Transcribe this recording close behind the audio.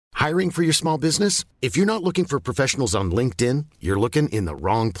Hiring for your small business? If you're not looking for professionals on LinkedIn, you're looking in the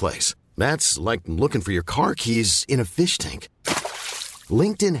wrong place. That's like looking for your car keys in a fish tank.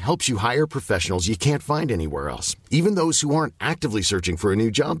 LinkedIn helps you hire professionals you can't find anywhere else, even those who aren't actively searching for a new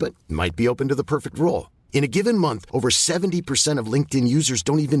job but might be open to the perfect role. In a given month, over 70% of LinkedIn users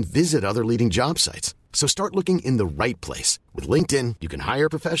don't even visit other leading job sites. So start looking in the right place. With LinkedIn, you can hire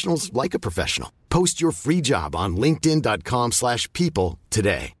professionals like a professional. Post your free job on linkedin.com/people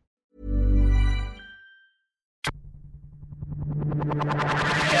today.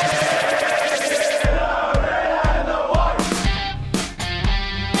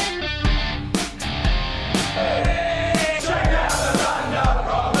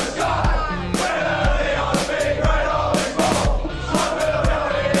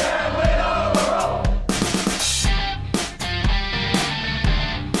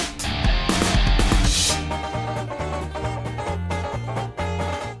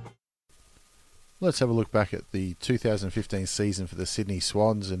 Let's have a look back at the 2015 season for the Sydney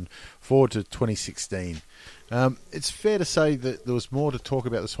Swans and forward to 2016. It's fair to say that there was more to talk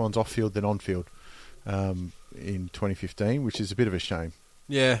about the Swans off-field than on-field in 2015, which is a bit of a shame.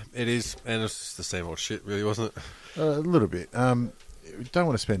 Yeah, it is. And it's just the same old shit, really, wasn't it? A little bit. We don't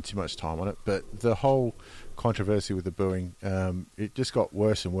want to spend too much time on it, but the whole controversy with the booing, it just got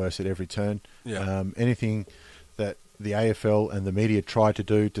worse and worse at every turn. Yeah. Anything that the AFL and the media tried to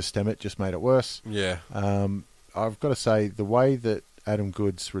do to stem it just made it worse. Yeah. I've got to say, the way that Adam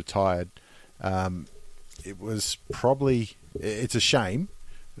Goodes retired, it was probably... It's a shame,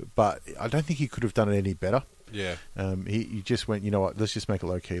 but I don't think he could have done it any better. Yeah. He just went, you know what, let's just make it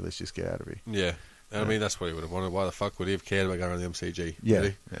low-key, let's just get out of here. Yeah. And I mean, that's what he would have wanted. Why the fuck would he have cared about going around the MCG? Yeah.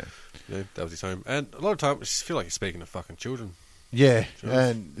 Really? Yeah. You know, that was his home. And a lot of times, I just feel like he's speaking to fucking children. Yeah, Sure.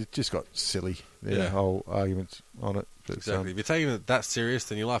 and it just got silly, the whole arguments on it. But, Exactly. If you're taking it that serious,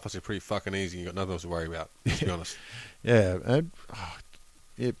 then your life must be pretty fucking easy. You've got nothing else to worry about, to be honest. Yeah. And,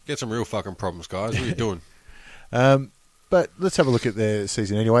 Get some real fucking problems, guys. What are you doing? but let's have a look at their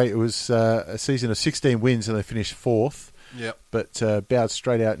season anyway. It was a season of 16 wins and they finished fourth, Yep. but bowed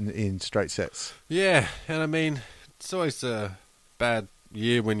straight out in straight sets. Yeah, and I mean, it's always a bad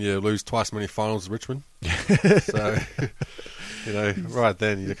year when you lose twice as many finals as Richmond. So, you know, right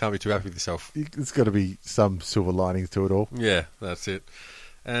then, you can't be too happy with yourself. There's got to be some silver linings to it all. Yeah, that's it.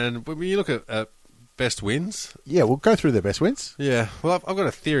 And when you look at best wins... Yeah, we'll go through their best wins. Yeah, well, I've got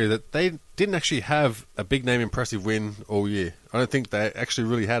a theory that they didn't actually have a big name impressive win all year. I don't think they actually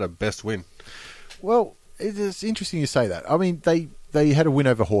really had a best win. Well, it's interesting you say that. I mean, they had a win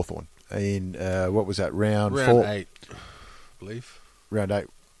over Hawthorn in, what was that, round 4? Round 8, I believe. Round 8.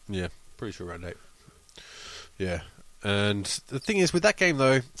 Yeah, pretty sure round 8. Yeah. And the thing is, with that game,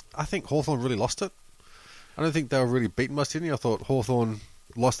 though, I think Hawthorn really lost it. I don't think they were really beaten by Sydney. I thought Hawthorn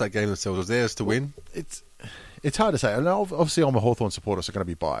lost that game themselves. It was theirs to win. It's hard to say. And obviously, I'm a Hawthorn supporter, so I'm going to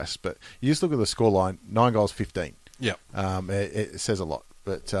be biased. But you just look at the scoreline, 9 goals, 15. Yeah. It says a lot.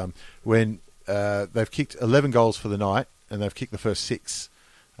 But when they've kicked 11 goals for the night, and they've kicked the first 6,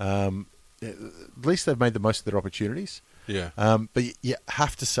 at least they've made the most of their opportunities. Yeah. But you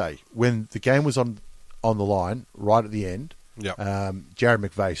have to say, when the game was on the line, right at the end, Jared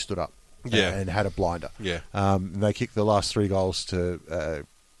McVeigh stood up and had a blinder. Yeah. And they kicked the last 3 goals to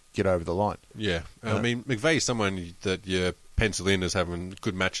get over the line. Yeah. I mean, McVeigh's someone that you pencil in as having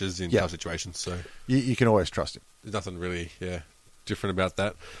good matches in tough situations. So you can always trust him. There's nothing really, different about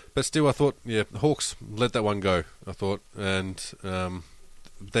that. But still, I thought, the Hawks let that one go, I thought. And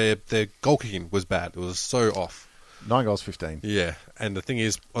their goal kicking was bad. It was so off. 9 goals, 15. Yeah, and the thing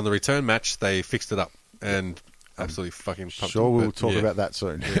is, on the return match, they fixed it up and absolutely fucking pumped Sure, it, we'll talk about that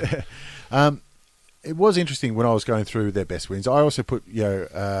soon. Yeah. It was interesting when I was going through their best wins. I also put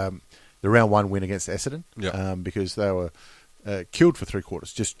the round 1 win against Essendon because they were killed for 3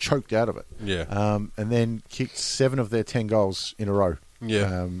 quarters, just choked out of it. Yeah. And then kicked 7 of their 10 goals in a row.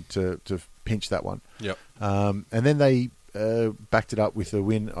 Yeah. To pinch that one. Yep. And then they backed it up with a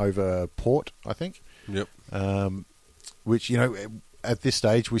win over Port, I think. Yep. Which, at this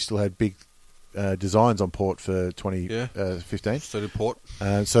stage, we still had big designs on Port for 2015. So did Port.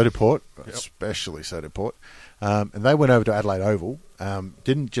 So did Port, especially so did Port. And they went over to Adelaide Oval,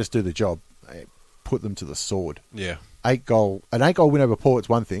 didn't just do the job, they put them to the sword. Yeah. An 8-goal win over Port's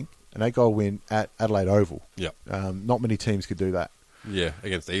one thing, an 8-goal win at Adelaide Oval. Yep. Not many teams could do that. Yeah,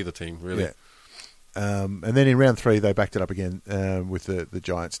 against either team, really. Yeah. And then in round 3, they backed it up again with the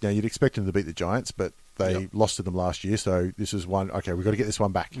Giants. Now, you'd expect them to beat the Giants, but they lost to them last year, so this is one, okay, we've got to get this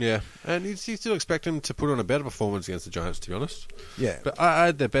one back. Yeah, and you still expect them to put on a better performance against the Giants, to be honest. Yeah. But I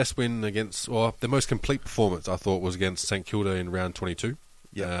had their best win against, or their most complete performance, I thought, was against St Kilda in round 22.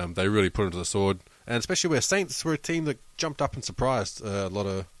 Yeah. They really put it to the sword, and especially where Saints were a team that jumped up and surprised a lot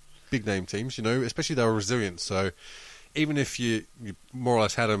of big name teams. Especially they were resilient. So even if you more or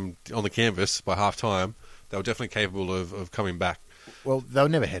less had them on the canvas by half time, they were definitely capable of coming back. Well, they were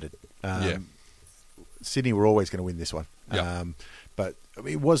never headed. Sydney were always going to win this one. Yeah. But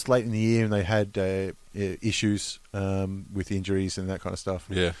it was late in the year, and they had issues with injuries and that kind of stuff.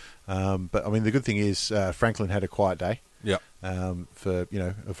 Yeah. But the good thing is Franklin had a quiet day. Yeah. For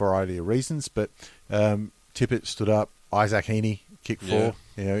a variety of reasons. But Tippett stood up. Isaac Heaney kicked 4.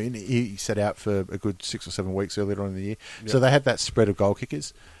 He set out for a good 6 or 7 weeks earlier on in the year. Yeah. So they had that spread of goal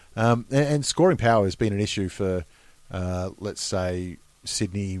kickers. And scoring power has been an issue for, let's say,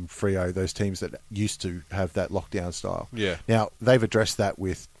 Sydney, Freo, those teams that used to have that lockdown style. Yeah. Now, they've addressed that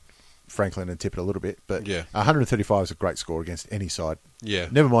with Franklin and Tippett a little bit, but 135 is a great score against any side. Yeah.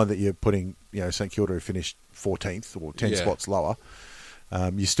 Never mind that you're putting, St Kilda who finished 14th or 10 spots lower.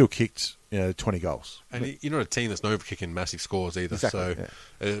 You still kicked, 20 goals. And you're not a team that's known for kicking massive scores either. Exactly,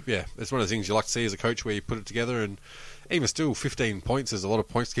 so, it's one of the things you like to see as a coach where you put it together, and even still, 15 points is a lot of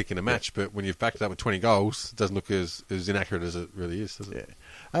points to kick in a match, but when you've backed it up with 20 goals, it doesn't look as inaccurate as it really is, does it?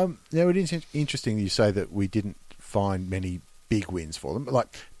 Yeah. Now, it is interesting you say that we didn't find many big wins for them. Like,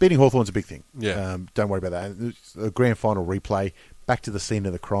 beating Hawthorn's a big thing. Yeah. Don't worry about that. The grand final replay, back to the scene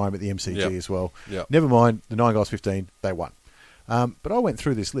of the crime at the MCG as well. Yep. Never mind, the 9 goals, 15, they won. But I went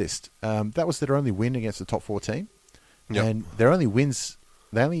through this list. That was their only win against the top 4 team. Yep. And their only wins,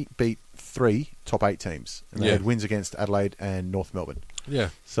 they only beat 3 top 8 teams. And they had wins against Adelaide and North Melbourne. Yeah.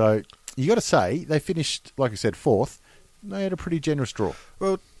 So you got to say, they finished, like I said, 4th. They had a pretty generous draw.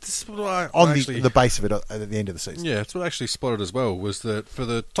 Well, this is what I on actually, the base of it at the end of the season. Yeah, it's what I actually spotted as well, was that for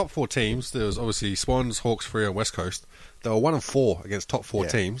the top 4 teams, there was obviously Swans, Hawks, Freo and West Coast. They were 1-4 against top 4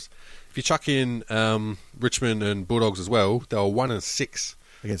 teams. If you chuck in Richmond and Bulldogs as well, they were 1-6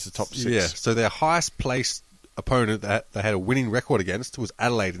 against the top 6. Yeah, so their highest placed opponent that they had a winning record against was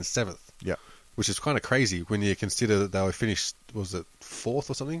Adelaide in 7th. Yeah, which is kind of crazy when you consider that they were finished, was it 4th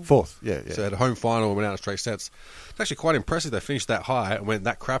or something? 4th, yeah. So they had a home final and went out in straight sets. It's actually quite impressive they finished that high and went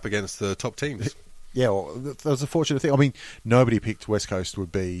that crap against the top teams. Yeah, well, that was a fortunate thing. Nobody picked West Coast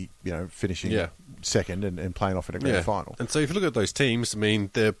would be, finishing second and playing off in a grand final. And so if you look at those teams,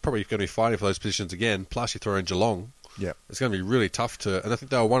 they're probably going to be fighting for those positions again. Plus you throw in Geelong. Yeah, it's going to be really tough to. And I think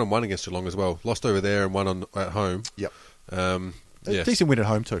they were 1-1 against Geelong as well. Lost over there and won at home. Yep. Yes. Decent win at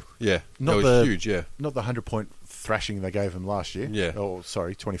home too. Yeah, not that was huge. Yeah, not the 100-point thrashing they gave them last year. Yeah,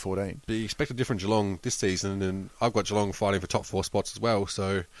 2014. But you expect a different Geelong this season, and I've got Geelong fighting for top 4 spots as well.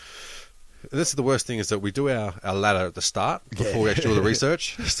 So this is the worst thing, is that we do our ladder at the start before we actually do all the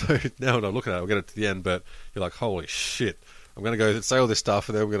research. So now when I look at it, I'll get it to the end, but you're like, holy shit, I'm going to go say all this stuff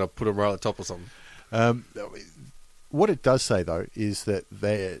and then we're going to put them right at the top or something. What it does say, though, is that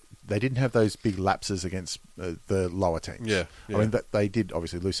they didn't have those big lapses against the lower teams. Yeah. They did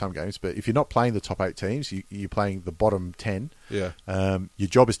obviously lose some games, but if you're not playing the top 8 teams, you're playing the bottom 10. Yeah. Your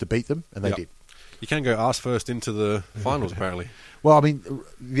job is to beat them, and they did. You can go arse first into the finals, apparently. Well,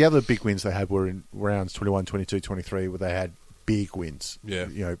 the other big wins they had were in rounds 21, 22, 23, where they had big wins.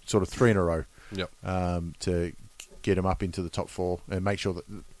 Yeah. Sort of 3 in a row. Yep. To get them up into the top 4 and make sure that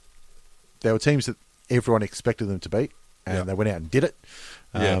there were teams that everyone expected them to beat, and they went out and did it.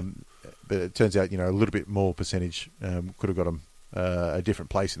 But it turns out, a little bit more percentage could have got them a different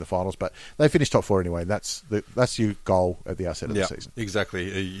place in the finals. But they finished top 4 anyway. That's your goal at the outset of the season.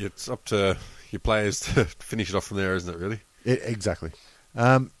 Exactly. It's up to your players to finish it off from there, isn't it, really? Exactly.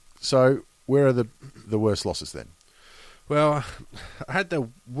 So where are the worst losses then? Well, I had the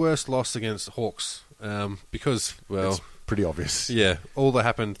worst loss against Hawks because, well... It's pretty obvious. Yeah. All that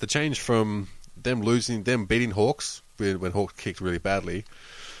happened, the change from them beating Hawks when Hawks kicked really badly,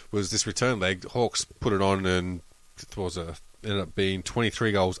 was this return leg. Hawks put it on and ended up being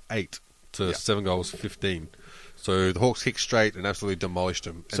 23 goals 8 to 7 goals 15. So the Hawks kicked straight and absolutely demolished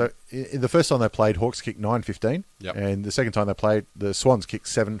them. So in the first time they played, Hawks kicked 9-15, and the second time they played, the Swans kicked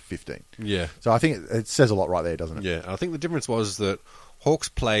 7-15. Yeah. So I think it says a lot right there, doesn't it? Yeah. I think the difference was that Hawks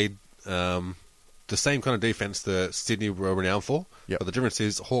played the same kind of defence that Sydney were renowned for. Yep. But the difference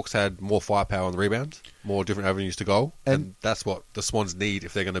is Hawks had more firepower on the rebound, more different avenues to goal, and that's what the Swans need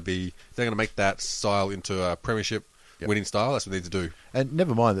if they're going to make that style into a premiership winning style. That's what they need to do. And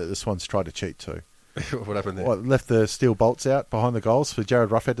never mind that the Swans tried to cheat too. What happened there? Left the steel bolts out behind the goals for Jared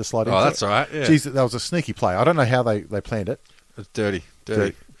Ruffhead to slide into. Oh, that's all right. Yeah. Jeez, that was a sneaky play. I don't know how they planned it. It's dirty.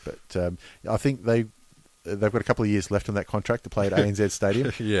 But I think they've got a couple of years left on that contract to play at ANZ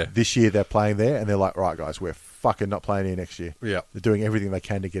Stadium. Yeah. This year they're playing there, and they're like, right, guys, we're fucking not playing here next year. Yeah. They're doing everything they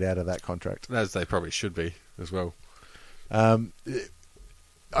can to get out of that contract. As they probably should be as well.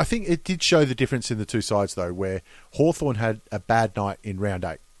 I think it did show the difference in the two sides, though, where Hawthorn had a bad night in round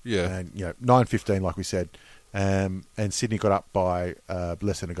 8. Yeah. And, 9-15, like we said. And Sydney got up by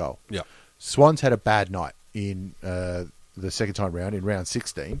less than a goal. Yeah. Swans had a bad night in the second time round, in round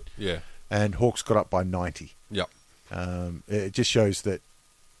 16. Yeah. And Hawks got up by 90. Yep. It just shows that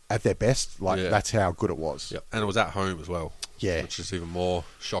at their best, that's how good it was. Yep. And it was at home as well. Yeah. Which is even more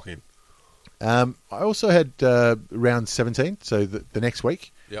shocking. I also had round 17, so the next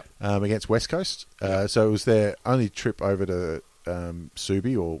week, Yep. Against West Coast. So it was their only trip over to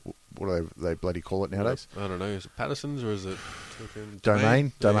Subi, or what do they bloody call it nowadays? I don't know. Is it Patterson's or is it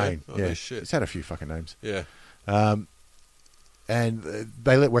Domain? Yeah. Yeah. Shit. It's had a few fucking names. Yeah. And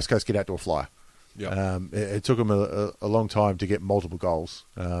they let West Coast get outdoor flyer. Yeah. It took them a long time to get multiple goals.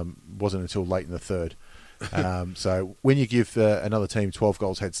 Wasn't until late in the third. So when you give another team 12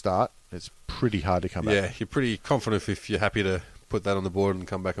 goals head start, it's pretty hard to come back. Yeah, you're pretty confident if you're happy to put that on the board and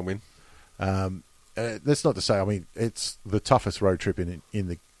come back and win. That's not to say. I mean, it's the toughest road trip in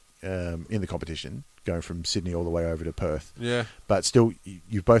the competition, going from Sydney all the way over to Perth. Yeah. But still,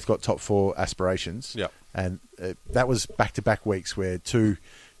 you've both got top 4 aspirations. Yeah. And that was back-to-back weeks where two.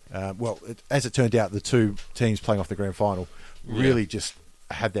 As it turned out, the two teams playing off the grand final really just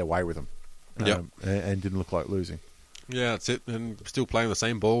had their way with them, and didn't look like losing. Yeah, that's it. And still playing the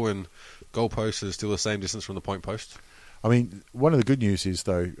same ball, and goalpost is still the same distance from the point post. I mean, one of the good news is,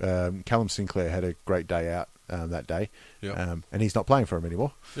 though, Callum Sinclair had a great day out that day, and he's not playing for him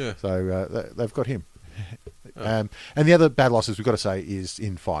anymore. Yeah. So they've got him. And the other bad losses, we've got to say, is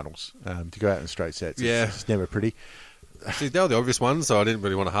in finals. To go out in straight sets, it's never pretty. See, they were the obvious ones, so I didn't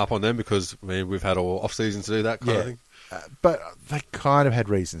really want to harp on them because we've had all off-season to do that kind of thing. But they kind of had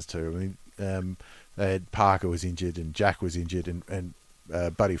reasons to. I mean, they had Parker was injured and Jack was injured and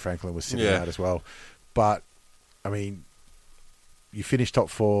Buddy Franklin was sitting out as well. But, I mean, you finish top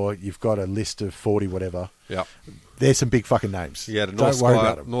 4, you've got a list of 40 whatever. Yeah. There's some big fucking names. Yeah, the North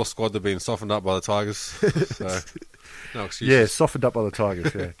squad that have been softened up by the Tigers. So, no excuses. Yeah, softened up by the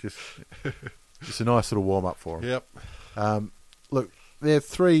Tigers, just a nice little warm-up for them. Yep. Look, they're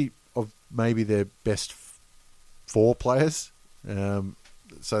 3 of maybe their best 4 players,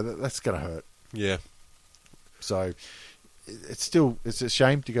 so that's going to hurt. Yeah. So it's a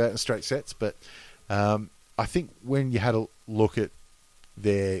shame to go out in straight sets, but I think when you had a look at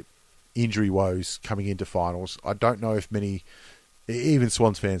their injury woes coming into finals, I don't know if many, even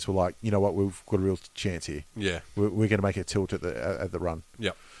Swans fans, were like, you know what, we've got a real chance here. Yeah. We're going to make a tilt at the run.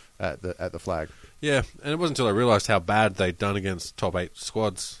 Yep. At the flag. Yeah, and it wasn't until I realised how bad they'd done against top 8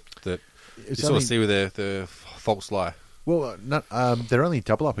 squads that you sort of see where their faults lie. Well, their only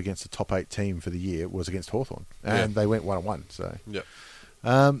double up against the top 8 team for the year was against Hawthorn, and they went 1-1. So,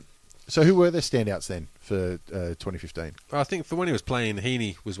 so who were their standouts then for 2015? I think for when he was playing,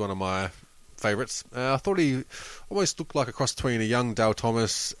 Heaney was one of my favourites. I thought he almost looked like a cross between a young Dale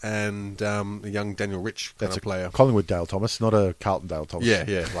Thomas and a young Daniel Rich kind of player. Collingwood Dale Thomas, not a Carlton Dale Thomas.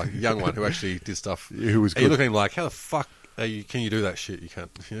 Yeah, like a young one who actually did stuff. Who was good. You're looking at him like, how the fuck can you do that shit? You can't.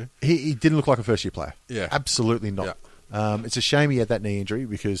 You know? He didn't look like a first-year player. Yeah. Absolutely not. Yeah. It's a shame he had that knee injury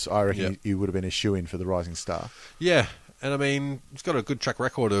because I reckon he would have been a shoo-in for the Rising Star. Yeah, and I mean, he's got a good track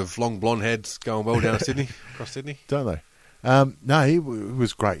record of long blonde heads going well down Sydney, across Sydney. Don't they? No, he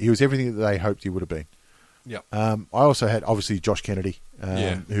was great. He was everything that they hoped he would have been. Yeah. I also had, obviously, Josh Kennedy,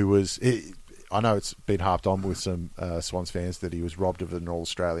 who was... I know it's been harped on with some Swans fans that he was robbed of an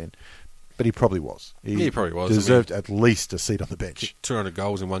All-Australian, but he probably was. He probably was. Deserved at least a seat on the bench. 200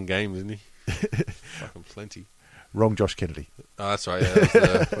 goals in one game, didn't he? Fucking plenty. Wrong Josh Kennedy. Oh, that's right, yeah. That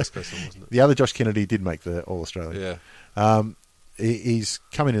was the West Coast one, wasn't it? The other Josh Kennedy did make the All-Australian. Yeah. He's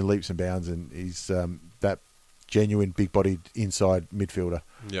coming in leaps and bounds, and he's that genuine big-bodied inside midfielder.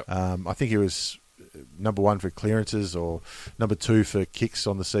 Yep. I think he was number 1 for clearances or number 2 for kicks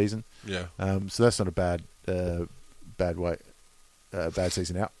on the season. Yeah. So that's not a bad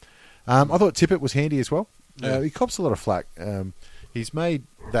season out. I thought Tippett was handy as well. Yeah. He cops a lot of flack. He's made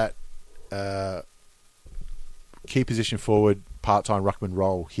that key position forward part-time ruckman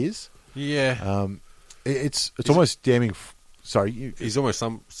role his. Yeah. It's almost damning. Sorry, he's almost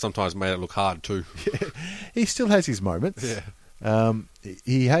sometimes made it look hard too. He still has his moments. Yeah.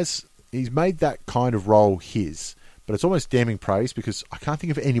 He's made that kind of role his, but it's almost damning praise because I can't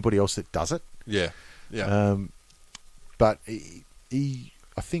think of anybody else that does it. Yeah. Yeah. But he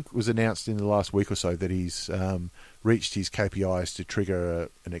I think was announced in the last week or so that he's reached his KPIs to trigger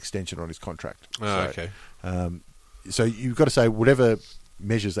an extension on his contract. Okay. So you've got to say whatever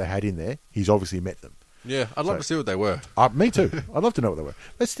measures they had in there, he's obviously met them. Yeah, I'd love to see what they were. Me too. I'd love to know what they were.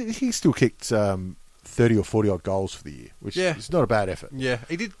 But he still kicked 30 or 40 odd goals for the year, which is not a bad effort. Yeah,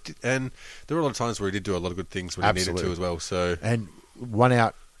 he did, and there were a lot of times where he did do a lot of good things when he needed to as well. So and one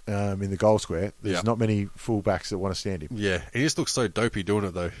out in the goal square. There's not many fullbacks that want to stand him. Yeah, he just looks so dopey doing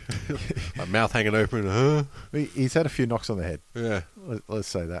it though, like mouth hanging open. He's had a few knocks on the head. Yeah, let's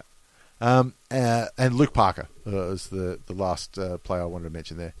say that. And Luke Parker was the last player I wanted to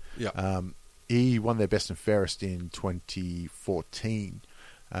mention there. Yeah, he won their best and fairest in 2014.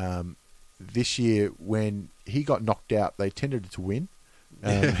 This year, when he got knocked out, they tended to win.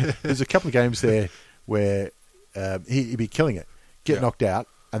 There's a couple of games there where he'd be killing it, get knocked out,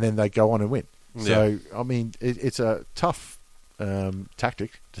 and then they go on and win. So, I mean, it's a tough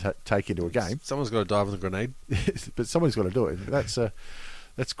tactic to take into a game. Someone's got to dive with a grenade. But someone's got to do it.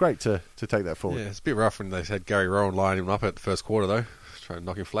 That's great to take that forward. Yeah, it's a bit rough when they had Gary Rowan line him up at the first quarter, though, trying to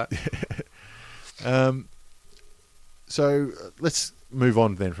knock him flat. So let's move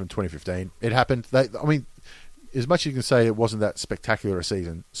on then from 2015. It happened. As much as you can say it wasn't that spectacular a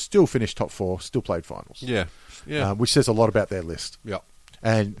season, still finished top 4, still played finals. Yeah. Which says a lot about their list. Yeah.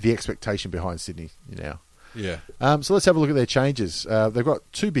 And the expectation behind Sydney now. Yeah. So let's have a look at their changes. They've got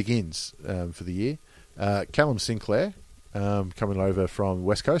 2 big ins for the year. Callum Sinclair coming over from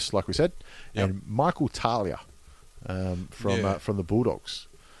West Coast, like we said, and Michael Talia from the Bulldogs.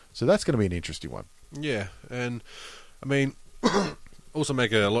 So that's going to be an interesting one. Yeah, and I mean, also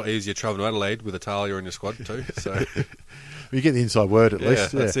make it a lot easier travelling to Adelaide with Italia in your squad too. So you get the inside word at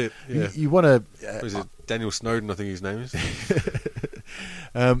least. That's it. Yeah. You want to. Is it Daniel Snowden? I think his name is.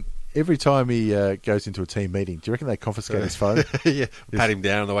 Every time he goes into a team meeting, do you reckon they confiscate his phone? Yeah, pat him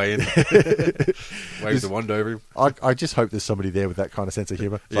down on the way in. Waves the wand over him. I just hope there's somebody there with that kind of sense of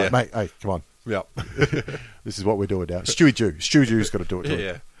humour. Like, mate, hey, come on. Yeah. This is what we're doing now. Stewie Jew's got to do it too.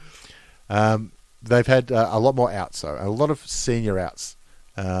 Yeah. They've had a lot more outs, though. A lot of senior outs,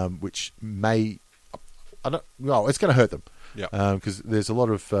 which may... it's going to hurt them. Yeah. Because there's a lot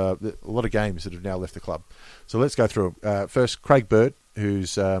of games that have now left the club. So let's go through them. First, Craig Bird,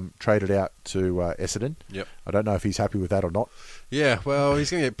 who's traded out to Essendon. Yep. I don't know if he's happy with that or not. Yeah, well,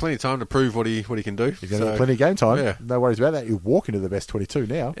 he's going to get plenty of time to prove what he can do. He's going to get plenty of game time. Yeah. No worries about that. He'll walk into the best 22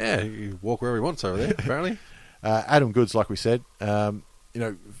 now. Yeah, he walk wherever he wants over there, apparently. Adam Goods, like we said,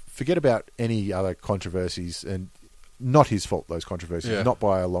 forget about any other controversies, and not his fault, those controversies, not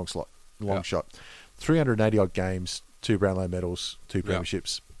by a long shot. 380 odd games, 2 Brownlow medals, 2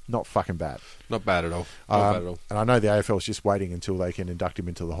 premierships. Not fucking bad. Not bad at all. Not bad at all. And I know the AFL is just waiting until they can induct him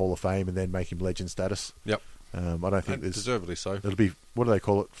into the Hall of Fame and then make him legend status. Yep. I don't think there's... Deservedly so. It'll be, what do they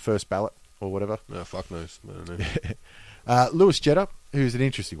call it, first ballot or whatever? No, fuck knows. I don't know. Lewis Jetta, who's an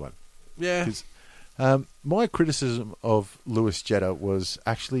interesting one. Yeah. My criticism of Lewis Jetta was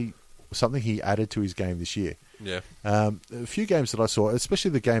actually something he added to his game this year. Yeah. A few games that I saw,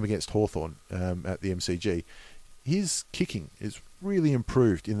 especially the game against Hawthorn at the MCG, his kicking is really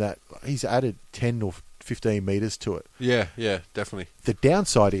improved in that he's added 10 or 15 metres to it. Yeah, definitely. The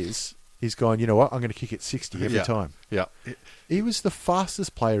downside is he's gone, you know what, I'm going to kick it 60 every time. Yeah. He was the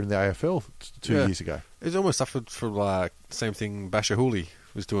fastest player in the AFL 2 years ago. He's almost suffered from like the same thing Basher Hooley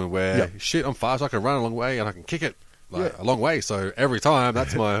was doing where, shit, I'm fast, I can run a long way and I can kick it a long way. So every time,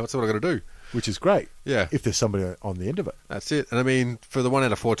 that's what I got to do. Which is great. Yeah. If there's somebody on the end of it. That's it. And I mean, for the 1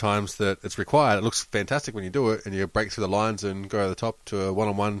 out of 4 times that it's required, it looks fantastic when you do it and you break through the lines and go over the top to a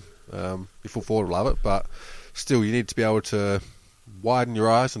one-on-one. Your full forward will love it, but still, you need to be able to widen your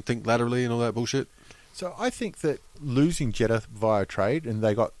eyes and think laterally and all that bullshit. So I think that losing Jetta via trade, and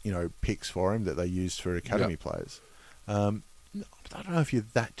they got picks for him that they used for academy players. I don't know if you're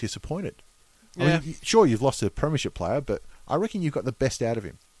that disappointed. Yeah. I mean, sure, you've lost a premiership player, but I reckon you've got the best out of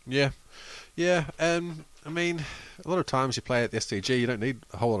him. Yeah, and I mean, a lot of times you play at the SCG, you don't need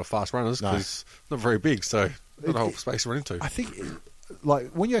a whole lot of fast runners because it's not very big, so not a whole space to run into. I think,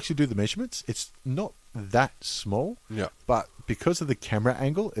 when you actually do the measurements, it's not that small. Yeah. But because of the camera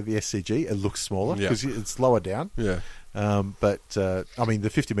angle at the SCG, it looks smaller because it's lower down. Yeah. But the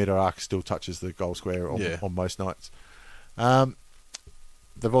 50-metre arc still touches the goal square on most nights.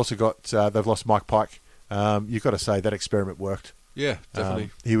 They've also got they've lost Mike Pike. You've got to say that experiment worked. Yeah, definitely.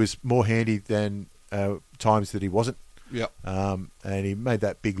 He was more handy than times that he wasn't. Yeah. And he made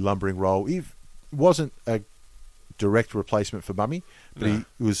that big lumbering role. He wasn't a direct replacement for Mummy, but he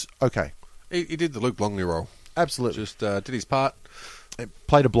was okay. He did the Luke Longley role. Absolutely. Just did his part.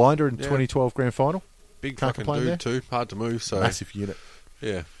 Played a blinder in 2012 grand final. Big Can't fucking complain dude there. too. Hard to move. So Massive unit.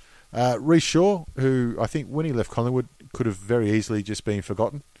 Yeah. Reece Shaw, who I think when he left Collingwood could have very easily just been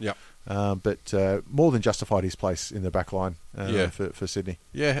forgotten. Yep. But more than justified his place in the back line for Sydney.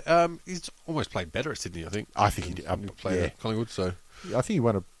 Yeah, he's almost played better at Sydney, I think. I think he did. He played at Collingwood, so... I think he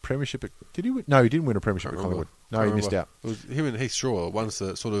won a premiership. Did he win? No, he didn't win a premiership at Collingwood. No, he missed out. It was him and Heath Shaw, ones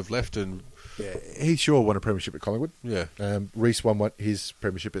that sort of left and... Yeah, Heath Shaw won a premiership at Collingwood. Yeah. Reece won his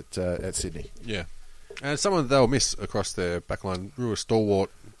premiership at Sydney. Yeah. And someone they'll miss across their backline, real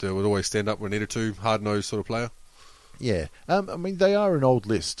stalwart, that would always stand up when needed to, hard-nosed sort of player. Yeah. I mean, they are an old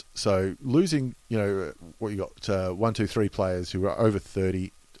list, so losing, what you got, 1, 2, 3 players who are over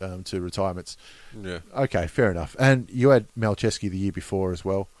 30 to retirements. Yeah. Okay, fair enough. And you had Malcheski the year before as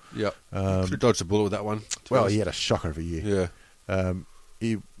well. Yeah. Should have dodged a bullet with that one. Well, he had a shocker of a year. Yeah.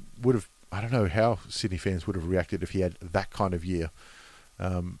 He would have, I don't know how Sydney fans would have reacted if he had that kind of year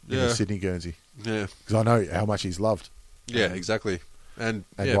in the Sydney Guernsey. Yeah. Because I know how much he's loved. Yeah, exactly. And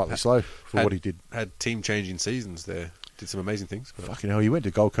rightly so for what he did. Had team-changing seasons there. Did some amazing things. Fucking hell, he went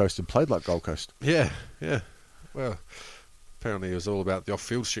to Gold Coast and played like Gold Coast. Yeah. Well, apparently it was all about the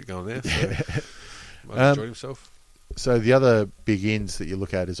off-field shit going there. So might have enjoyed himself. So the other big ins that you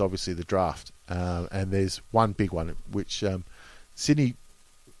look at is obviously the draft. And there's one big one, which Sydney,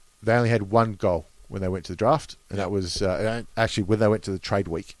 they only had one goal when they went to the draft, and that was actually when they went to the trade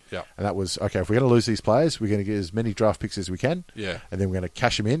week. Yeah. And that was, okay, if we're going to lose these players, we're going to get as many draft picks as we can. Yeah. And then we're going to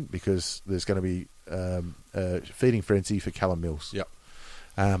cash them in because there's going to be a feeding frenzy for Callum Mills. Yep.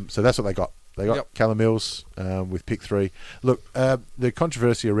 So that's what they got. They got Callum Mills with pick 3. Look, the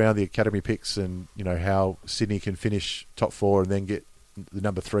controversy around the academy picks and how Sydney can finish top 4 and then get the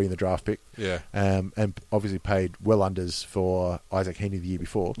number 3 in the draft pick. Yeah. And obviously paid well unders for Isaac Heaney the year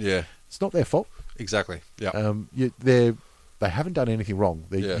before. Yeah. It's not their fault. Exactly. Yeah. They haven't done anything wrong.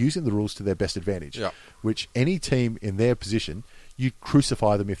 They're using the rules to their best advantage. Yeah. Which any team in their position, you'd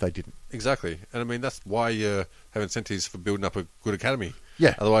crucify them if they didn't. Exactly. And I mean, that's why you have incentives for building up a good academy.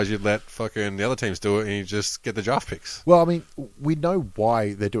 Yeah. Otherwise, you'd let fucking the other teams do it and you just get the draft picks. Well, I mean, we know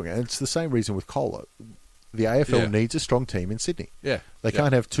why they're doing it. And it's the same reason with Kohler. The AFL needs a strong team in Sydney. Yeah. They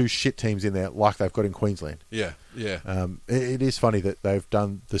can't have 2 shit teams in there like they've got in Queensland. Yeah. Yeah. It is funny that they've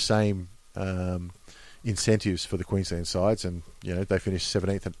done the same incentives for the Queensland sides, and they finished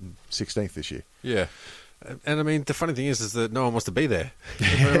 17th and 16th this year. Yeah. And I mean, the funny thing is that no one wants to be there.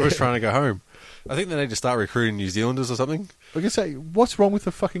 Everyone's trying to go home. I think they need to start recruiting New Zealanders or something. I can say, what's wrong with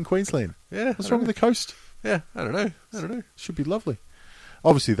the fucking Queensland? Yeah. What's wrong with the coast? Yeah, I don't know. Should be lovely.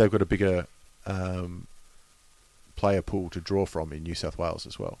 Obviously, they've got a bigger player pool to draw from in New South Wales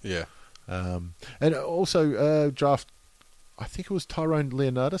as well. Yeah. And also, draft, I think it was Tyrone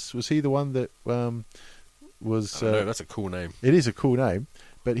Leonardis. Was he the one that was... I don't know, that's a cool name. It is a cool name.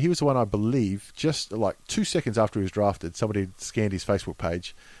 But he was the one, I believe, just like 2 seconds after he was drafted, somebody had scanned his Facebook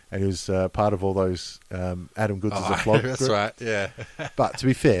page, and he was part of all those Adam Goods as a flog that's group. right, yeah. But to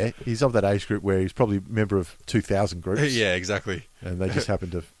be fair, he's of that age group where he's probably a member of 2,000 groups. Yeah, exactly. And they just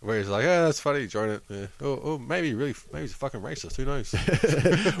happened to... Where he's like, that's funny, join it. Yeah. Or maybe he's a fucking racist, who knows?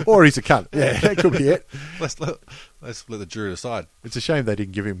 Or he's a cunt. Yeah, that could be it. Let's let the jury decide. It's a shame they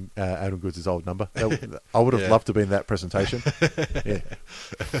didn't give him Adam Goods' old number. I would have loved to be in that presentation. Yeah.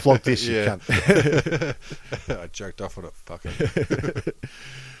 Flog this, you cunt. I joked off on it, fucking.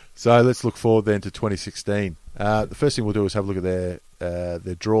 So let's look forward then to 2016. The first thing we'll do is have a look at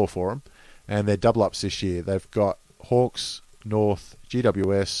their draw for them. And their double ups this year. They've got Hawks, North,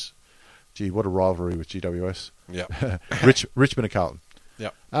 GWS. Gee, what a rivalry with GWS. Yeah. Richmond and Carlton. Yeah.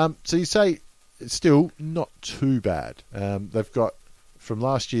 So you say it's still not too bad. They've got, from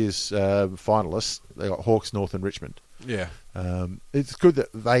last year's finalists, they got Hawks, North and Richmond. Yeah. It's good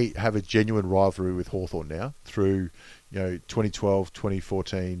that they have a genuine rivalry with Hawthorn now through 2012,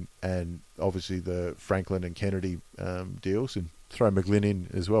 2014, and obviously the Franklin and Kennedy deals, and throw McGlynn in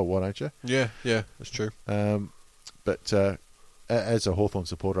as well, why don't you? Yeah, that's true. But as a Hawthorn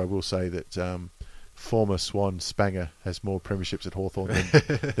supporter, I will say that former Swan Spanger has more premierships at Hawthorn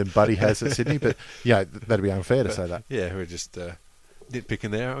than Buddy has at Sydney. But that'd be unfair to say that. Yeah, we're just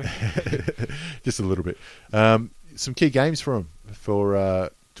nitpicking there, aren't we? Just a little bit. Some key games for them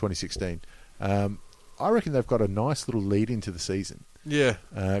for 2016. I reckon they've got a nice little lead into the season. Yeah.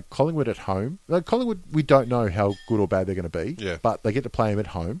 Collingwood at home. Collingwood, we don't know how good or bad they're going to be. Yeah. But they get to play them at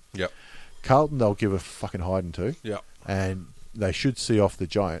home. Yep. Carlton, they'll give a fucking hiding to. Yep. And they should see off the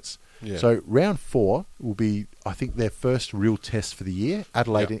Giants. Yeah. So round 4 will be, I think, their first real test for the year.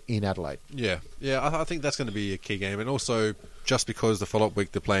 Adelaide in Adelaide. Yeah. Yeah, I think that's going to be a key game. And also, just because the follow-up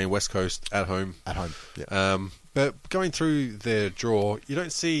week they're playing West Coast at home. At home, yeah. But going through their draw, you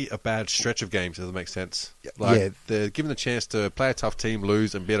don't see a bad stretch of games, if that makes sense. Yeah. They're given the chance to play a tough team,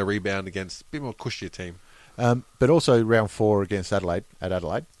 lose, and be able to rebound against a bit more cushier team. But also round 4 against Adelaide at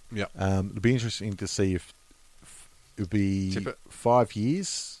Adelaide. Yep. It'll be interesting to see if it'll be Tippett. 5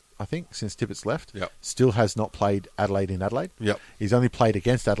 years, I think, since Tippett's left. Yep. Still has not played Adelaide in Adelaide. Yep. He's only played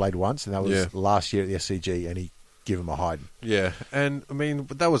against Adelaide once, and that was Yeah. last year at the SCG, and he gave him a hiding. Yeah, and I mean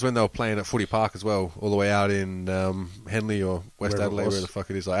that was when they were playing at Footy Park as well, all the way out in Henley or West Wherever it Adelaide, was. where the fuck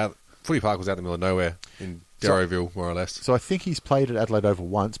it is. Footy Park was out in the middle of nowhere in So- Darrowville, more or less. So I think he's played at Adelaide Oval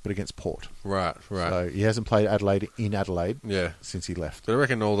once, but against Port. Right. So he hasn't played Adelaide in Adelaide Yeah. since he left. But I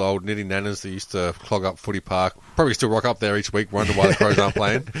reckon all the old nitty nanas that used to clog up Footy Park probably still rock up there each week, wonder why the Crows aren't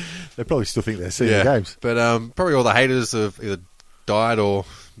playing. They probably still think they're seeing the games. But probably all the haters have either died or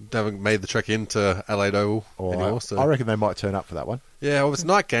haven't made the trek into Adelaide Oval anymore. So I reckon they might turn up for that one. yeah, well, it's a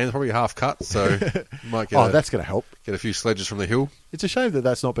night game, it's probably half cut, so might get That's going to help. get a few sledges from the hill. It's a shame that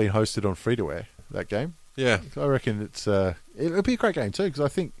that's not been hosted on free-to-air, that game. Yeah, I reckon it'll be a great game too, because I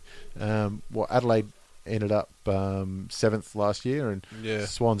think Adelaide ended up 7th last year, and Yeah.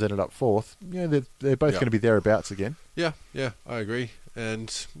 Swans ended up 4th. They're both Yeah. going to be thereabouts again. yeah, I agree.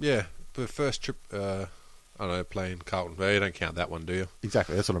 And yeah, the first trip, I don't know, playing Carlton, well, you don't count that one, do you?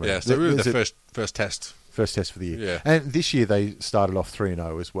 Exactly, that's what I mean. Yeah, so really There's the a first test. first test for the year. Yeah. And this year they started off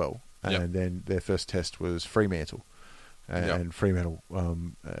 3-0 as well, and Yep. then their first test was Fremantle. And Yep. Fremantle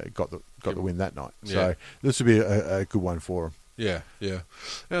got the win that night. Yeah. So this would be a good one for them. Yeah.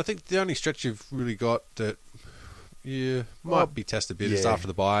 And I think the only stretch you've really got that you might be tested a bit is yeah. after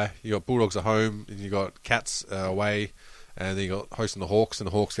the bye. You got Bulldogs at home, and you got Cats away, and then you got hosting the Hawks, and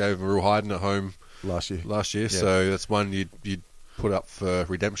the Hawks gave them a real hiding at home Last year. Yeah. So that's one you'd put up for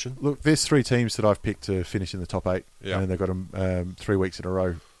redemption. Look, there's 3 teams that I've picked to finish in the top 8, Yeah. and they've got them 3 weeks in a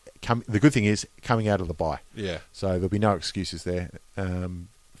row. The good thing is coming out of the bye, Yeah. so there'll be no excuses there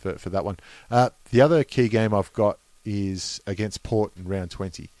for that one. The other key game I've got is against Port in round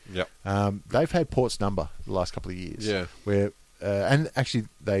 20. Yep. They've had Port's number the last couple of years. Yeah. Where and actually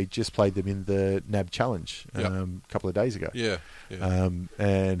they just played them in the NAB Challenge Yep. a couple of days ago. Yeah.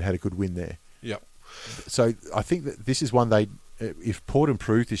 And had a good win there. Yep. So I think that this is one if Port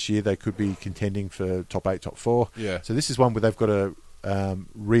improve this year, they could be contending for top 8, top 4. Yeah. So this is one where they've got to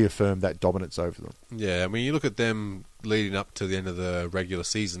reaffirm that dominance over them. Yeah, I mean, you look at them leading up to the end of the regular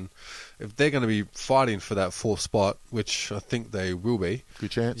season. If they're going to be fighting for that 4th spot, which I think they will be,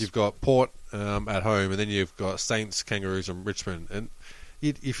 Good chance. you've got Port at home, and then you've got Saints, Kangaroos, and Richmond. And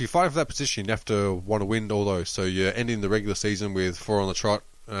if you fight for that position, you have to want to win all those. So you're ending the regular season with 4 on the trot.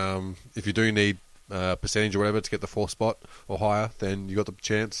 If you do need percentage or whatever to get the 4th spot or higher, then you got the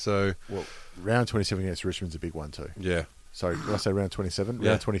chance. So Well, round 27 against Richmond's a big one too. yeah, Sorry, did I say round 27?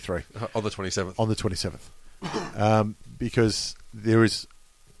 Yeah. Round 23. on the 27th. On the 27th. Because there is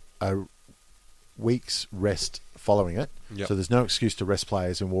a week's rest following it. Yep. So there's no excuse to rest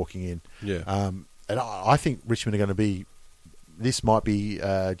players and walking in. Yeah. And I think Richmond are going to be... This might be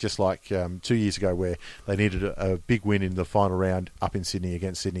just like 2 years ago where they needed a big win in the final round up in Sydney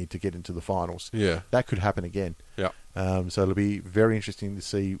against Sydney to get into the finals. Yeah. That could happen again. Yeah. So it'll be very interesting to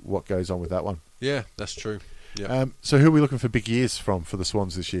see what goes on with that one. Yeah, that's true. Yeah. So who are we looking for big years from for the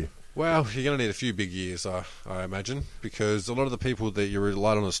Swans this year? Well, you're going to need a few big years, I imagine, because a lot of the people that you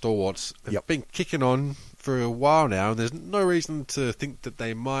relied on as stalwarts have Yep. been kicking on for a while now, and there's no reason to think that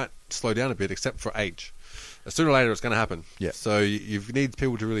they might slow down a bit, except for age. Sooner or later, it's going to happen. Yeah. So you need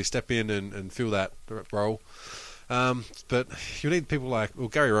people to really step in and fill that role. But you need people like... Well,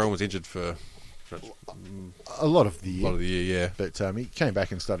 Gary Rowan was injured for A lot of the a year. lot of the year, yeah. But he came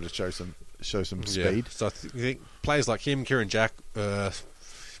back and started to show some speed. So I think players like him, Kieran Jack,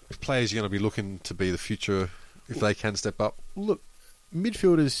 players you're going to be looking to be the future if they can step up. Look,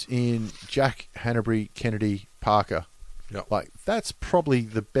 midfielders in Jack, Hanbury, Kennedy, Parker. Yep. Like that's probably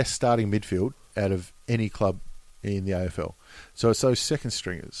the best starting midfield out of any club in the AFL. So it's those second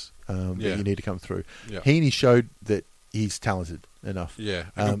stringers Yeah. that you need to come through. Yeah. Heaney showed that he's talented enough. Yeah,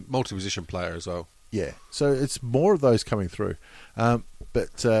 and a multi-position player as well. Yeah, so it's more of those coming through.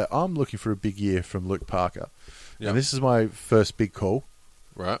 But I'm looking for a big year from Luke Parker. Yep. And this is my first big call.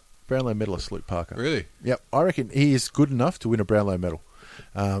 Right? Brownlow medalist Luke Parker. Really? Yep, I reckon he is good enough to win a Brownlow medal.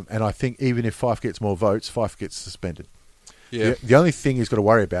 And I think even if Fife gets more votes, Fife gets suspended. Yeah. The only thing he's got to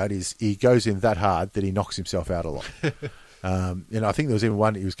worry about is he goes in that hard that he knocks himself out a lot. And I think there was even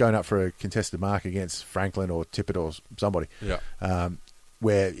one, he was going up for a contested mark against Franklin or Tippett or somebody. Yeah.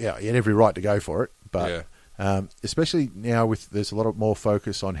 Where he had every right to go for it, but especially now with there's a lot of more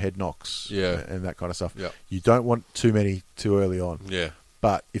focus on head knocks and that kind of stuff. Yeah. You don't want too many too early on. Yeah.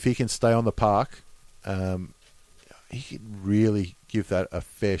 But if he can stay on the park, he could really give that a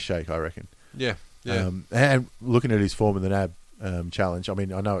fair shake, I reckon. Yeah. Yeah. And looking at his form in the NAB challenge, I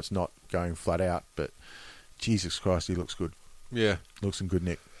mean, I know it's not going flat out, but Jesus Christ, he looks good. Yeah. Looks in good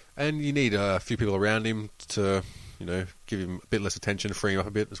nick. And you need a few people around him to, give him a bit less attention, free him up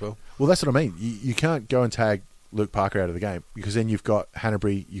a bit as well. Well, that's what I mean. You can't go and tag Luke Parker out of the game because then you've got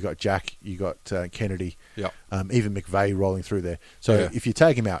Hanbury, you've got Jack, you've got Kennedy, Yep. Even McVeigh rolling through there. So if you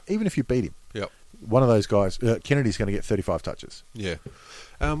tag him out, even if you beat him, Yep. one of those guys, Kennedy's going to get 35 touches. Yeah.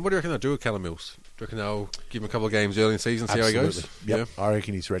 What do you reckon they'll do with Callum Mills? Do you reckon they'll give him a couple of games early in the season, see how he goes? Yep. Yeah. I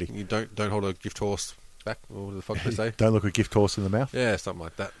reckon he's ready. You don't hold a gift horse back, or what the fuck they say? Don't look a gift horse in the mouth. Yeah, something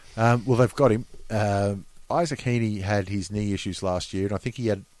like that. Well, they've got him. Isaac Heaney had his knee issues last year, and I think he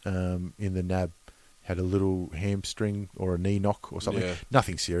had, in the NAB, had a little hamstring or a knee knock or something. Yeah.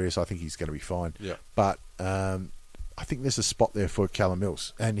 Nothing serious. I think he's going to be fine. Yeah. But I think there's a spot there for Callum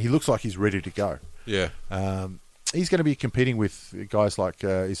Mills, and he looks like he's ready to go. Yeah. He's going to be competing with guys like,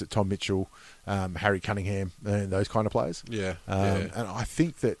 is it Tom Mitchell, Harry Cunningham, and those kind of players. Yeah. And I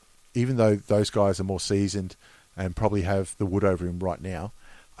think that even though those guys are more seasoned and probably have the wood over him right now,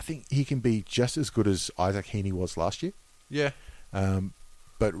 I think he can be just as good as Isaac Heaney was last year. Yeah.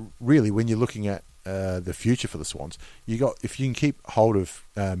 But really, when you're looking at the future for the Swans, if you can keep hold of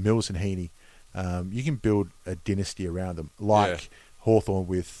Mills and Heaney, you can build a dynasty around them, like Hawthorn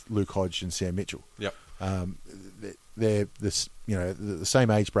with Luke Hodge and Sam Mitchell. Yep. They're the same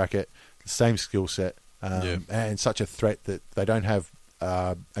age bracket, the same skill set, and such a threat that they don't have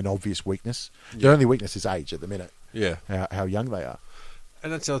an obvious weakness. Their only weakness is age at the minute. Yeah. How young they are.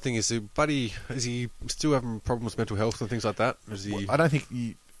 And that's the other thing is, Buddy, is he still having problems with mental health and things like that? Or is he... Well, I don't think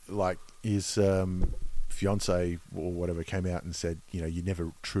his fiance or whatever came out and said, you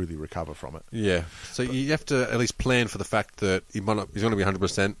never truly recover from it. Yeah. So you have to at least plan for the fact that he's going to be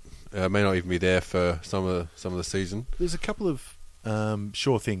 100%. May not even be there for some of the season. There's a couple of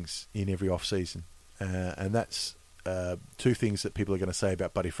sure things in every off season, and that's two things that people are going to say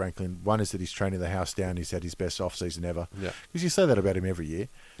about Buddy Franklin. One is that he's training the house down. He's had his best off season ever. Yeah. Because you say that about him every year.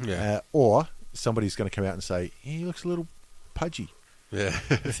 Yeah. Or somebody's going to come out and say he looks a little pudgy. Yeah.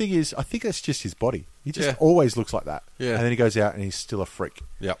 The thing is, I think that's just his body. He just always looks like that. Yeah. And then he goes out and he's still a freak.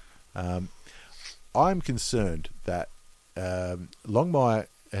 Yep. I'm concerned that Longmire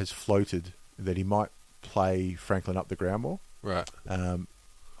has floated that he might play Franklin up the ground more. Right.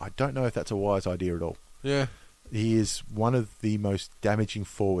 I don't know if that's a wise idea at all. Yeah. He is one of the most damaging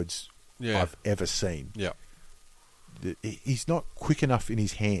forwards I've ever seen. Yeah. He's not quick enough in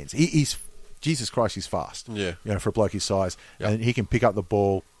his hands. He's Jesus Christ, he's fast. Yeah. For a bloke his size, and he can pick up the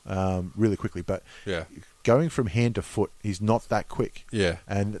ball really quickly. But going from hand to foot, he's not that quick. Yeah.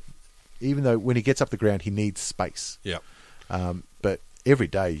 And even though when he gets up the ground, he needs space. Yeah. But every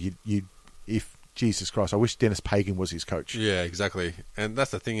day, if Jesus Christ, I wish Dennis Pagan was his coach. Yeah, exactly. And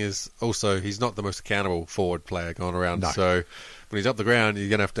that's the thing is, also, he's not the most accountable forward player going around. No. So when he's up the ground, you're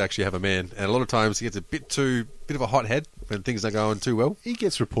going to have to actually have a man. And a lot of times he gets a bit of a hot head when things are going too well. He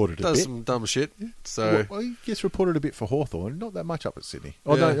gets reported a bit. Does some dumb shit. So well, he gets reported a bit for Hawthorn, not that much up at Sydney.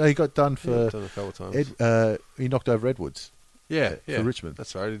 Oh, no, he got done for... done a couple of times. he knocked over Edwards. For Richmond.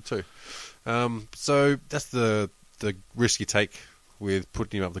 That's right, I did too. So that's the risk you take with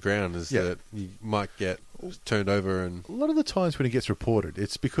putting him up the ground is that you might get turned over. And a lot of the times when he gets reported,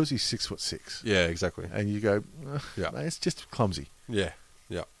 it's because he's 6'6". Yeah, exactly. And you go, man, it's just clumsy. Yeah,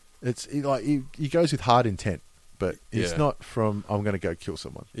 yeah. It's he goes with hard intent, but it's not from I'm going to go kill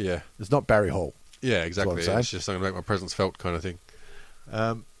someone. Yeah, it's not Barry Hall. Yeah, exactly. It's just I'm going to make my presence felt kind of thing.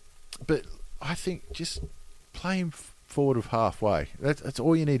 But I think just play him forward of halfway. That's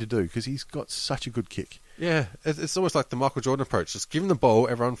all you need to do because he's got such a good kick. Yeah, it's almost like the Michael Jordan approach. Just give him the ball,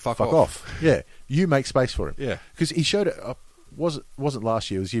 everyone fuck off. Yeah, you make space for him. Yeah, because he showed it. Wasn't last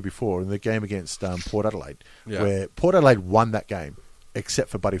year? It was the year before in the game against Port Adelaide, where Port Adelaide won that game,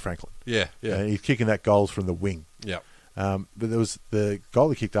 except for Buddy Franklin. Yeah. And he's kicking that goals from the wing. Yeah. But there was the goal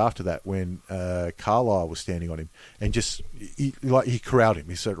he kicked after that when Carlisle was standing on him and just he corralled him.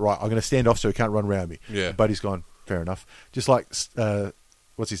 He said, "Right, I'm going to stand off so he can't run around me." Yeah. Buddy's gone. Fair enough. Just like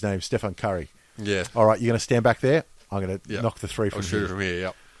what's his name, Stephen Curry. Yeah. All right, you're going to stand back there. I'm going to knock the three from I'll shoot it from here.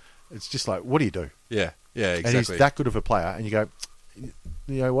 Yep. It's just like, what do you do? Yeah. Yeah. Exactly. And he's that good of a player, and you go, you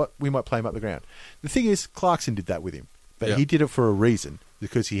know what? We might play him up the ground. The thing is, Clarkson did that with him, but he did it for a reason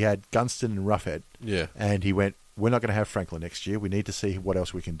because he had Gunston and Roughhead. Yeah. And he went, we're not going to have Franklin next year. We need to see what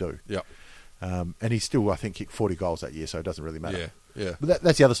else we can do. Yep. And he still, I think, kicked 40 goals that year, so it doesn't really matter. Yeah. Yeah. But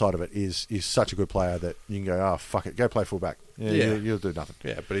that's the other side of it. Is such a good player that you can go, oh fuck it, go play fullback. You'll do nothing.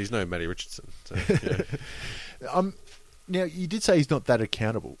 Yeah, but he's no Matty Richardson. So, now you did say he's not that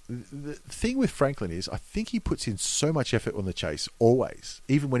accountable. The thing with Franklin is, I think he puts in so much effort on the chase always,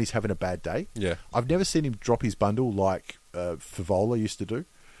 even when he's having a bad day. Yeah, I've never seen him drop his bundle like Favola used to do.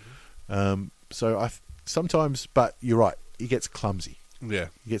 So sometimes, but you're right, he gets clumsy. Yeah.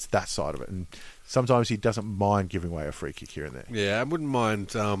 He gets that side of it, and sometimes he doesn't mind giving away a free kick here and there. Yeah, I wouldn't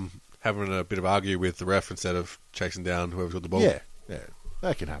mind having a bit of argue with the ref instead of chasing down whoever's got the ball. Yeah,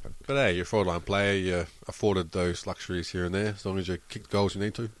 that can happen. But hey, you're a forward-line player. You're afforded those luxuries here and there as long as you kick the goals you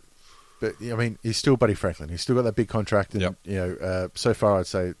need to. But I mean, he's still Buddy Franklin. He's still got that big contract, and Yep. so far I'd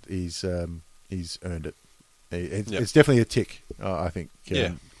say he's earned it. Yep. It's definitely a tick, I think.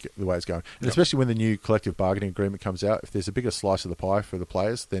 Yeah. The way it's going, and Yep. especially when the new collective bargaining agreement comes out, if there's a bigger slice of the pie for the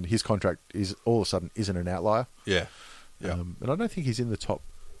players, then his contract is all of a sudden isn't an outlier. Yeah. Yeah. And I don't think he's in the top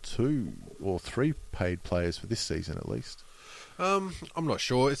 2 or 3 paid players for this season, at least. I'm not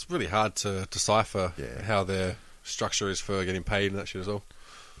sure. It's really hard to decipher Yeah. how their structure is for getting paid and that shit as well.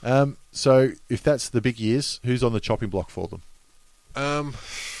 So if that's the big years, who's on the chopping block for them?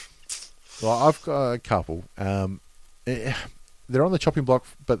 Well, I've got a couple. They're on the chopping block,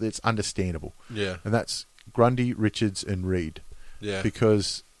 but it's understandable. Yeah. And that's Grundy, Richards, and Reid. Yeah.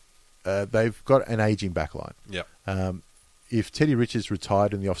 Because they've got an ageing backline. Yep. If Teddy Richards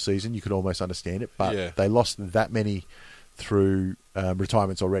retired in the off-season, you could almost understand it. But Yeah. they lost that many through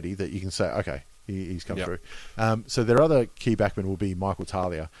retirements already that you can say, okay, he's come Yep. through. So their other key backman will be Michael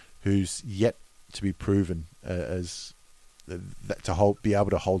Talia, who's yet to be proven as be able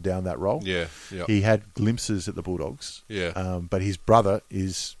to hold down that role. Yeah. Yeah. He had glimpses at the Bulldogs. Yeah. But his brother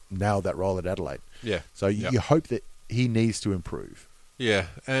is nailed that role at Adelaide. Yeah. So Yep. you hope that he needs to improve. Yeah,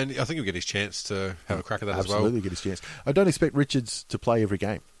 and I think he'll get his chance to have a crack at that as well. Absolutely get his chance. I don't expect Richards to play every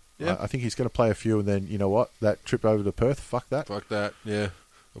game. Yeah. I think he's going to play a few, and then, you know what, that trip over to Perth, fuck that. Like that, yeah.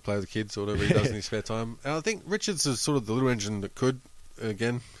 Or play with the kids or whatever he does in his spare time. And I think Richards is sort of the little engine that could.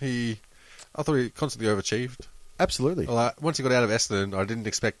 Again, I thought he constantly overachieved. Absolutely. Once he got out of Essendon, I didn't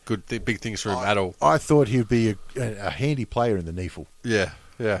expect big things from him at all. I thought he'd be a handy player in the NEFL. Yeah,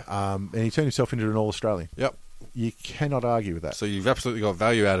 yeah. And he turned himself into an All-Australian. Yep. You cannot argue with that. So you've absolutely got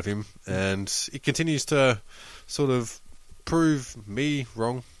value out of him, and he continues to sort of prove me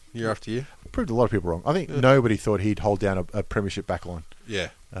wrong year after year. Proved a lot of people wrong. I think nobody thought he'd hold down a premiership backline Yeah.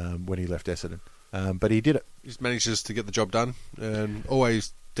 when he left Essendon. But he did it. He just manages to get the job done, and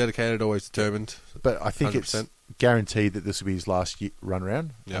always dedicated, always determined. But I think 100%. it's guaranteed that this will be his last run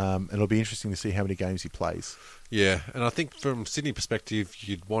round. Yeah. And it'll be interesting to see how many games he plays. Yeah, and I think from Sydney perspective,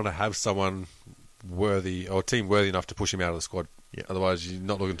 you'd want to have someone worthy or team worthy enough to push him out of the squad. Yeah. Otherwise, you're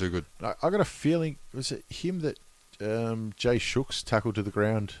not looking too good. I got a feeling, was it him that Jay Shooks tackled to the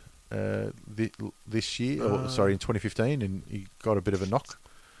ground this year? In 2015, and he got a bit of a knock.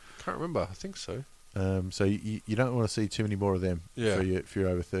 Can't remember. I think so. So you don't want to see too many more of them Yeah. for your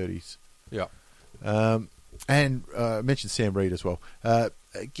over 30s. Yeah. And I mentioned Sam Reid as well.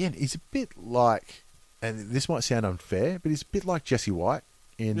 Again, he's a bit like, and this might sound unfair, but he's a bit like Jesse White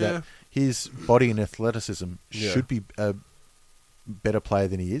in that his body and athleticism should be a better player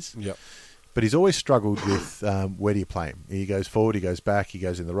than he is. Yep. But he's always struggled with where do you play him? He goes forward, he goes back, he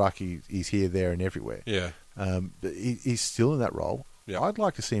goes in the ruck, he's here, there, and everywhere. Yeah. He's still in that role. Yeah. I'd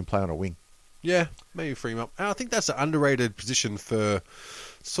like to see him play on a wing. Yeah, maybe free him up. And I think that's an underrated position for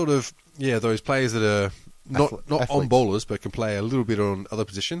sort of, those players that are not on athletes. ballers, but can play a little bit on other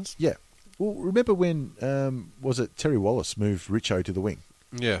positions. Yeah. Well, remember when, was it Terry Wallace moved Richo to the wing?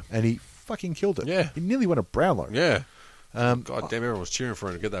 Yeah. And he fucking killed it. Yeah. He nearly won a Brownlow. Yeah. God damn, everyone was cheering for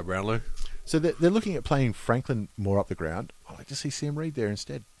him to get that Brownlow. So they're looking at playing Franklin more up the ground. I'd like to see Sam Reid there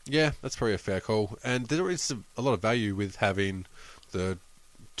instead. Yeah, that's probably a fair call. And there is a lot of value with having the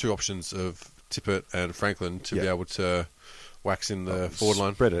two options of Tippett and Franklin to be able to wax in the forward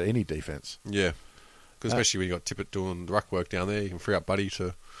line. Spread at any defence. Yeah. Because especially when you got Tippett doing the ruck work down there, you can free up Buddy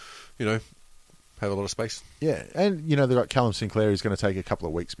to, have a lot of space. Yeah, and they've got Callum Sinclair who's going to take a couple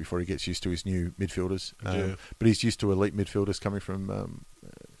of weeks before he gets used to his new midfielders. But he's used to elite midfielders coming from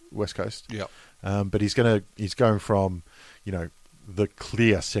West Coast. Yeah. But he's going from, the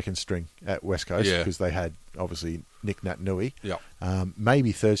clear second string at West Coast because they had obviously Nick Nat Nui. Yeah.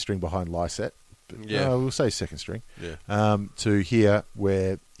 Maybe third string behind Lysette. We'll say second string. Yeah. To here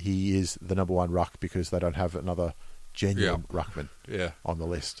where he is the number one ruck because they don't have another genuine ruckman on the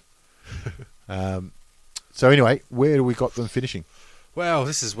list. So anyway, where do we got them finishing? Well,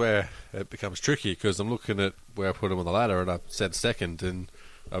 this is where it becomes tricky because I'm looking at where I put them on the ladder and I said second and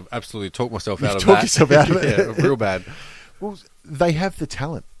I've absolutely talked myself out of that. Talked yourself out of it? Yeah, real bad. Well, they have the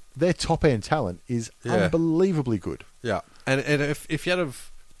talent. Their top-end talent is unbelievably good. Yeah. And if you had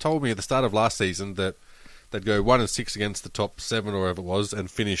have told me at the start of last season that they'd go 1-6 against the top 7 or whatever it was and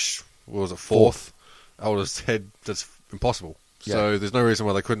finish, what was it, fourth, I would have said that's impossible. Yeah. So there's no reason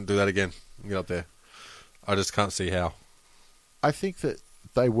why they couldn't do that again and get up there. I just can't see how. I think that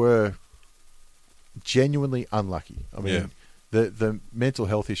they were genuinely unlucky. I mean, Yeah. the mental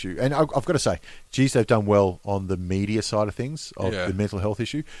health issue, and I've got to say, geez, they've done well on the media side of things of Yeah. the mental health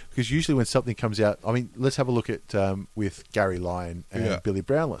issue, because usually when something comes out, I mean, let's have a look at with Gary Lyon and Yeah. Billy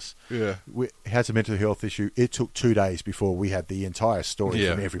Brownless. Yeah. Has a mental health issue. It took 2 days before we had the entire story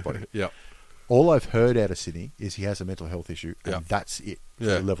Yeah. from everybody. Yeah. All I've heard out of Sydney is he has a mental health issue, and Yeah. that's it.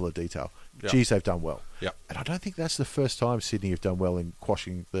 Yeah. The level of detail. Yeah. Geez, they've done well. Yeah. And I don't think that's the first time Sydney have done well in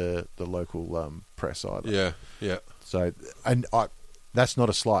quashing the local press either. Yeah. Yeah. So, that's not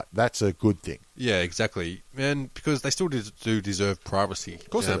a slight. That's a good thing. Yeah, exactly. And because they still do deserve privacy. Of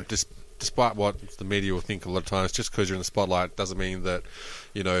course they do. Despite what the media will think a lot of times, just because you're in the spotlight doesn't mean that,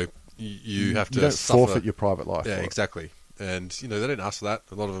 you have to You don't suffer. forfeit your private life. Yeah, for it. exactly. And, they didn't ask for that.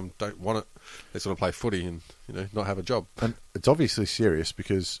 A lot of them don't want it. They sort of play footy and, not have a job. And it's obviously serious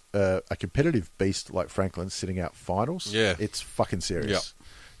because a competitive beast like Franklin's sitting out finals. Yeah. It's fucking serious.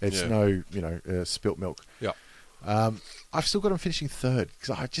 Yeah. It's Yeah. no, spilt milk. Yeah. I've still got them finishing third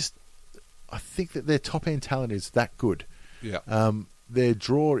because I think that their top end talent is that good. Yeah. Their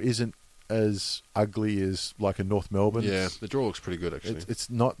draw isn't as ugly as like a North Melbourne. Yeah, the draw looks pretty good, actually. It's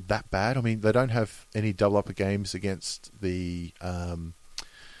not that bad. I mean, they don't have any double upper games against the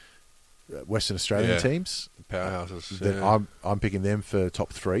Western Australian Yeah. teams. Powerhouses. Then Yeah. I'm picking them for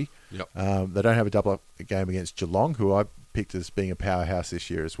top 3. Yep. They don't have a double up game against Geelong, who I picked as being a powerhouse this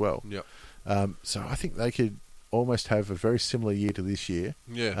year as well. Yep. So I think they could almost have a very similar year to this year.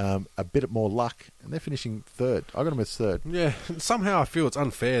 Yeah. A bit more luck, and they're finishing third. I got them as third. Yeah, somehow I feel it's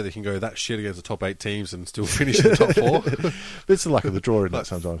unfair they can go that shit against the top 8 teams and still finish in the top 4. But it's the luck of the draw, isn't it,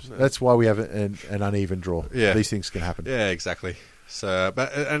 sometimes? That's why we have an uneven draw. Yeah. These things can happen. Yeah, exactly. So,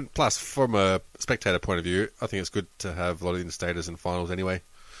 and plus, from a spectator point of view, I think it's good to have a lot of interstaters and finals anyway.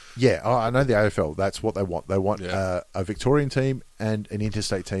 Yeah, I know the AFL, that's what they want. They want Yeah. a Victorian team and an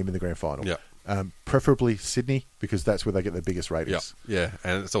interstate team in the grand final. Yeah. Preferably Sydney, because that's where they get the biggest ratings. Yeah,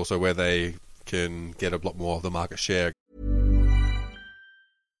 and it's also where they can get a lot more of the market share.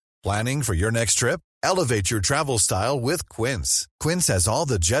 Planning for your next trip? Elevate your travel style with Quince. Quince has all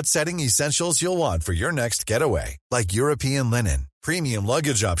the jet-setting essentials you'll want for your next getaway, like European linen, premium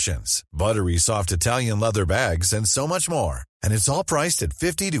luggage options, buttery soft Italian leather bags, and so much more. And it's all priced at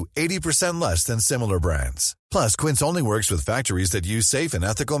 50 to 80% less than similar brands. Plus, Quince only works with factories that use safe and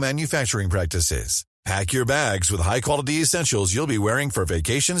ethical manufacturing practices. Pack your bags with high-quality essentials you'll be wearing for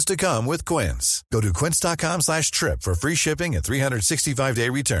vacations to come with Quince. Go to quince.com/trip for free shipping and 365-day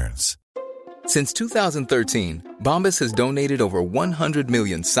returns. Since 2013, Bombas has donated over 100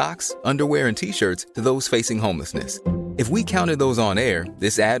 million socks, underwear, and T-shirts to those facing homelessness. If we counted those on air,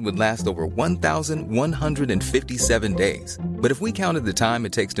 this ad would last over 1,157 days. But if we counted the time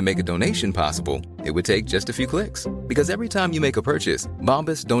it takes to make a donation possible, it would take just a few clicks. Because every time you make a purchase,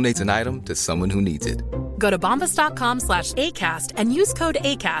 Bombas donates an item to someone who needs it. Go to bombas.com/ACAST and use code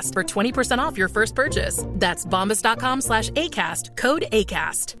ACAST for 20% off your first purchase. That's bombas.com/ACAST, code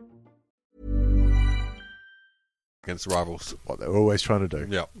ACAST. Against rivals. What they're always trying to do.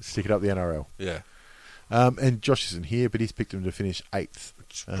 Yeah. Stick it up the NRL. Yeah. And Josh isn't here, but he's picked him to finish 8th.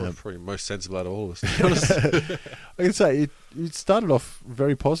 Which is probably most sensible out of all of us, to be honest. I can say it started off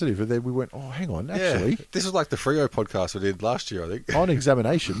very positive, and then we went, oh, hang on, actually, Yeah. This was like the Freo podcast we did last year, I think. on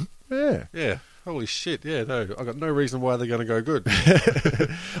examination, yeah. Yeah. Holy shit, yeah, no. I've got no reason why they're going to go good.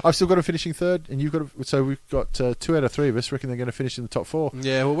 I've still got them finishing third, and you've got so we've got 2 out of 3 of us reckon they're going to finish in the top 4.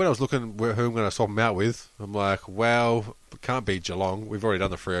 Yeah, well, when I was looking who I'm going to swap them out with, I'm like, well, it can't be Geelong. We've already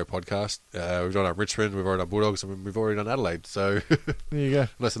done the Freo podcast. We've done Richmond, we've already done Bulldogs, and we've already done Adelaide. So There you go.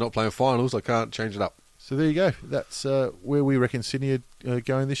 unless they're not playing finals, I can't change it up. So there you go. That's where we reckon Sydney are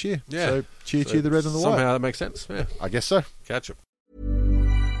going this year. Yeah. So cheer the red and the white. Somehow that makes sense. Yeah, I guess so. catch it.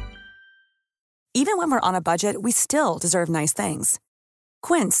 Even when we're on a budget, we still deserve nice things.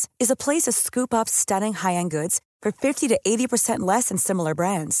 Quince is a place to scoop up stunning high-end goods for 50 to 80% less than similar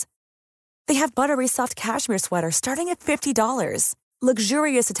brands. They have buttery soft cashmere sweaters starting at $50,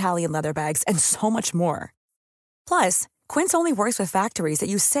 luxurious Italian leather bags, and so much more. Plus, Quince only works with factories that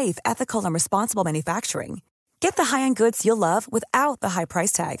use safe, ethical, and responsible manufacturing. Get the high-end goods you'll love without the high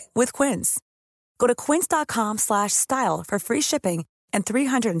price tag with Quince. Go to quince.com/style for free shipping and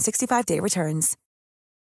 365-day returns.